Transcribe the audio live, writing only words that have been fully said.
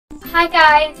Hi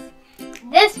guys,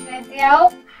 this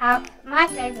video have my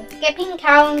favorite skipping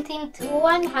counting to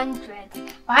 100.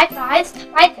 5’s,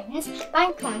 5’s,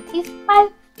 20’s,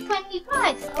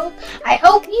 25’s. So I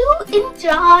hope you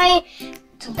enjoy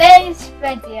today's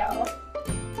video.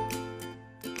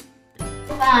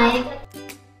 5,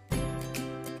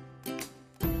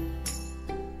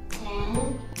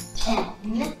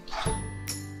 10,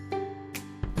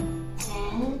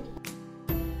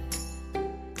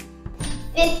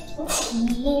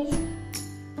 15,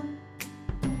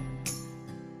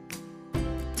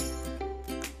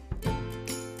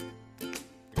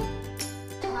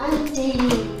 20,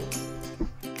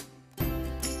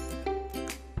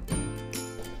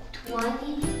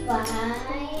 25,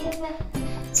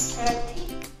 30,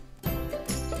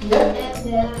 and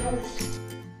then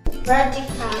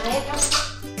 35,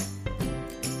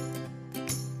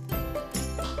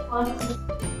 40.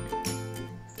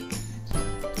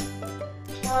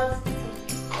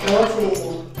 40.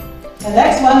 The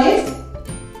next one is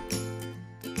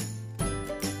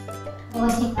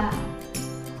 45.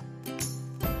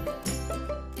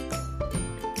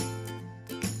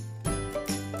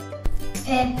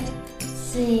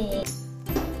 50.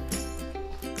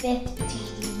 50.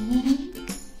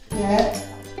 yeah.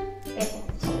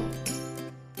 50.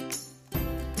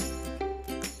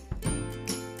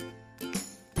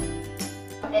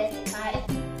 55.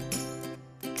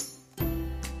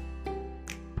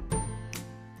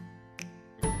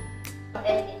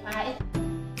 55.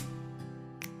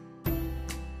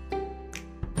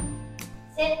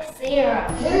 60. Yeah.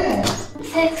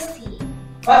 60.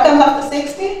 What comes after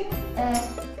 60?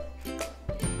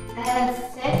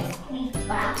 65.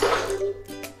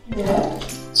 Yeah.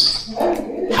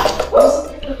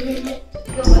 Very good.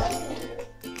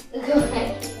 Go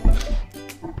back.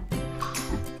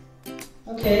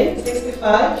 Okay,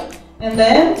 65. And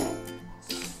then,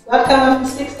 what comes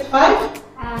after 65?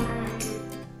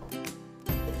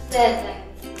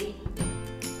 70.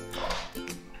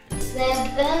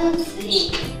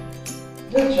 70.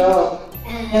 Good job.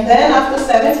 And then after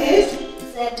 70 is?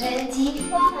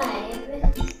 75.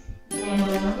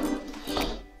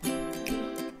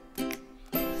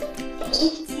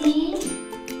 80.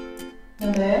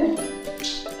 And then?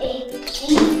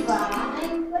 85.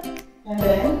 And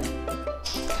then?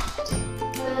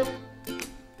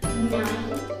 90.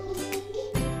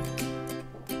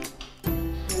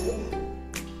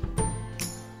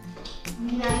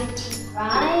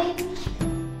 95.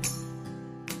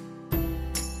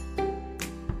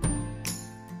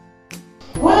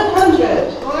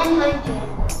 100. 100.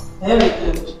 Very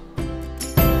good.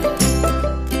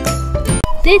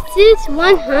 This is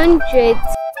 100.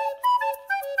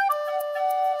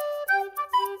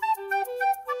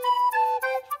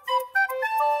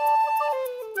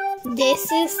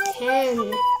 This is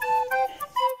 10.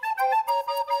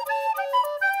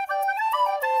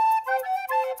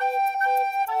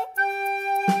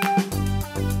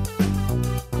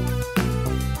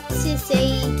 This is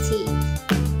 80.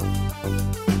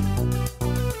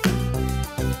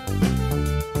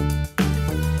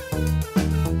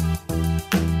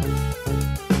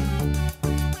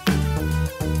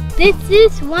 This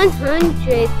is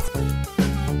 100.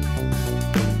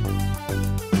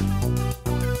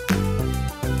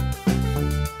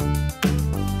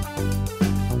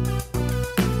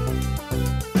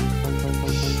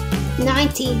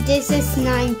 This is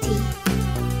 90.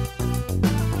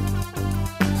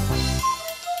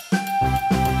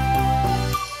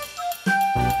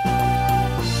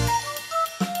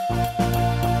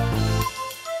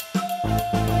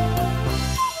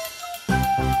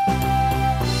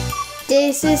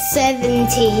 This is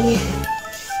 70.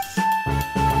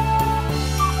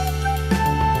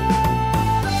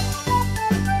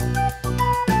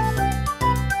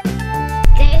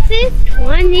 This is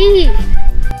 20.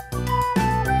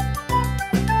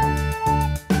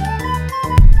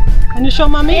 Can you show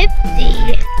mommy?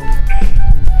 50.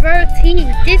 30.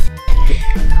 This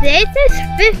is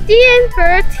 50 and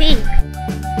 30.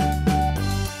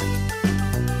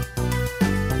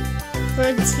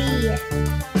 40.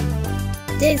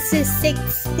 This is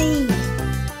 60.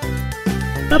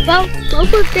 About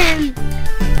both of them.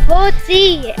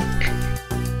 40.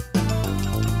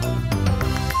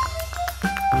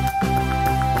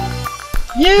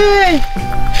 Yay!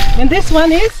 And this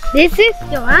one is? This is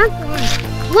the last one.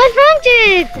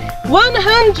 100.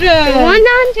 100.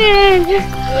 100.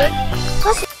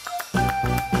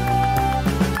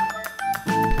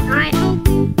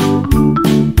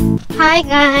 Hi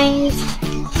guys.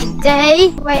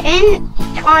 Today we're in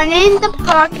the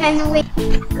park and we're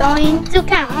going to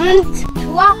count to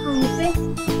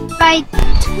 100 by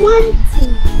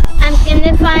 20.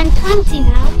 20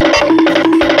 now. 20.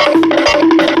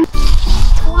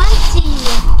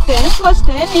 10 plus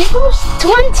 10 equals?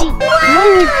 20.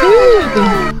 Very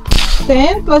good.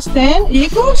 10 plus 10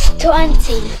 equals?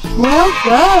 20. Well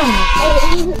done.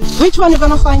 Which one are you going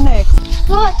to find next?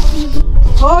 40.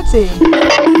 40.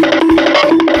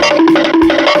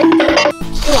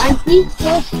 20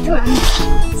 plus 20.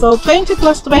 So 20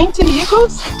 plus 20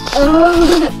 equals?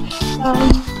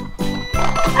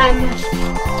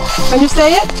 Can you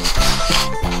say it?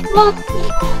 40.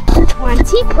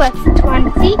 20 plus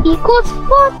 20 equals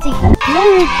 40.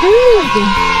 Very good.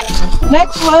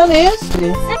 Next one is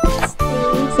 60.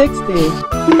 60.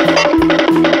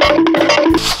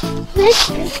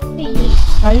 60.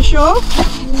 Are you sure?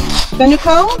 Can you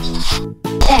count?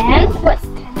 10 plus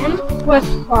 10 plus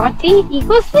 40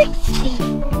 equals 60.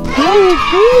 Very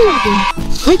good.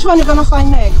 Which one are you going to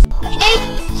find next?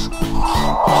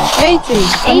 80.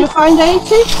 Can you find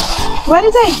 80? Where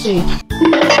is 80?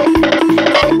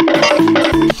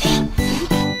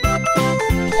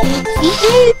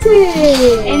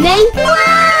 80. And then,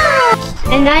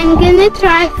 and I'm gonna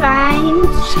try find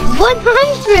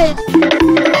 100.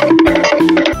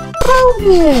 Found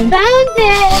it. Found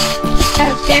it.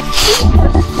 50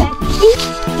 plus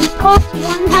 50 equals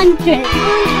 100.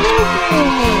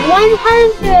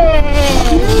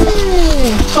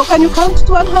 100. So can you count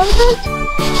to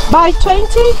 100? By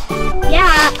 20?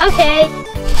 Yeah, okay.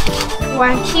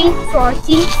 20,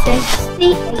 40, 60,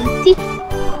 80,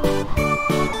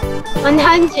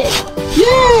 100.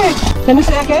 Yeah! Can you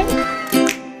say again?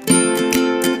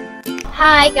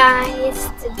 Hi guys,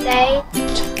 today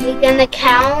we're gonna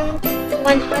count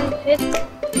 100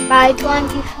 by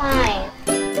 25.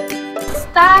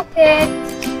 Start it.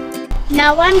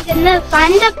 Now I'm gonna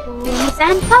find the balls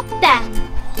and pop them.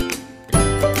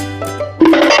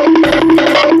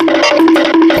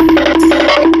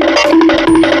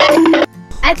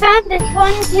 I found the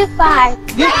 25.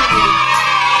 Yeah.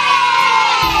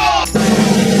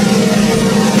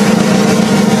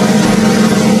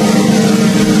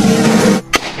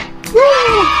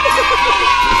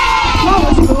 That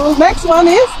was cool. Next one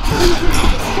is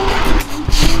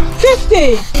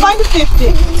 50. Find the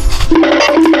 50.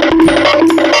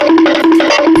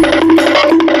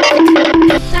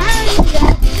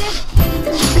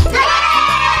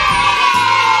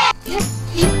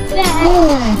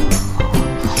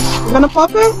 You gonna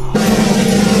pop it?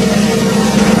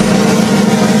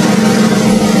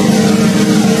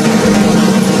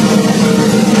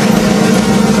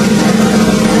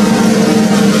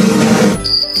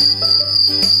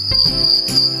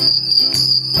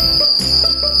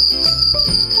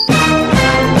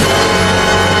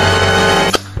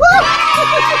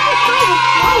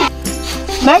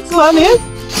 Next one is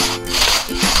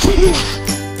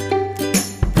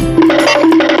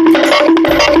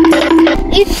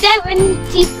it's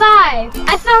 75.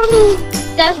 I found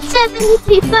the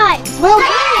 75. well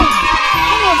done.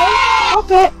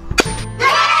 Pop it.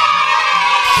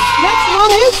 Next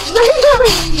one is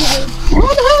 100.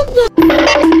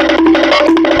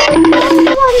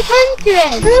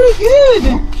 100. Very good.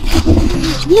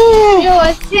 Yeah.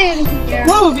 You're sitting here.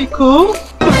 That would be cool.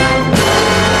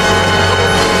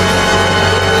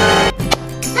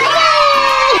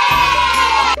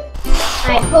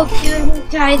 I hope you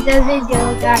enjoyed the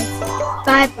video, guys.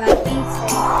 Bye bye. Be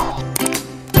safe.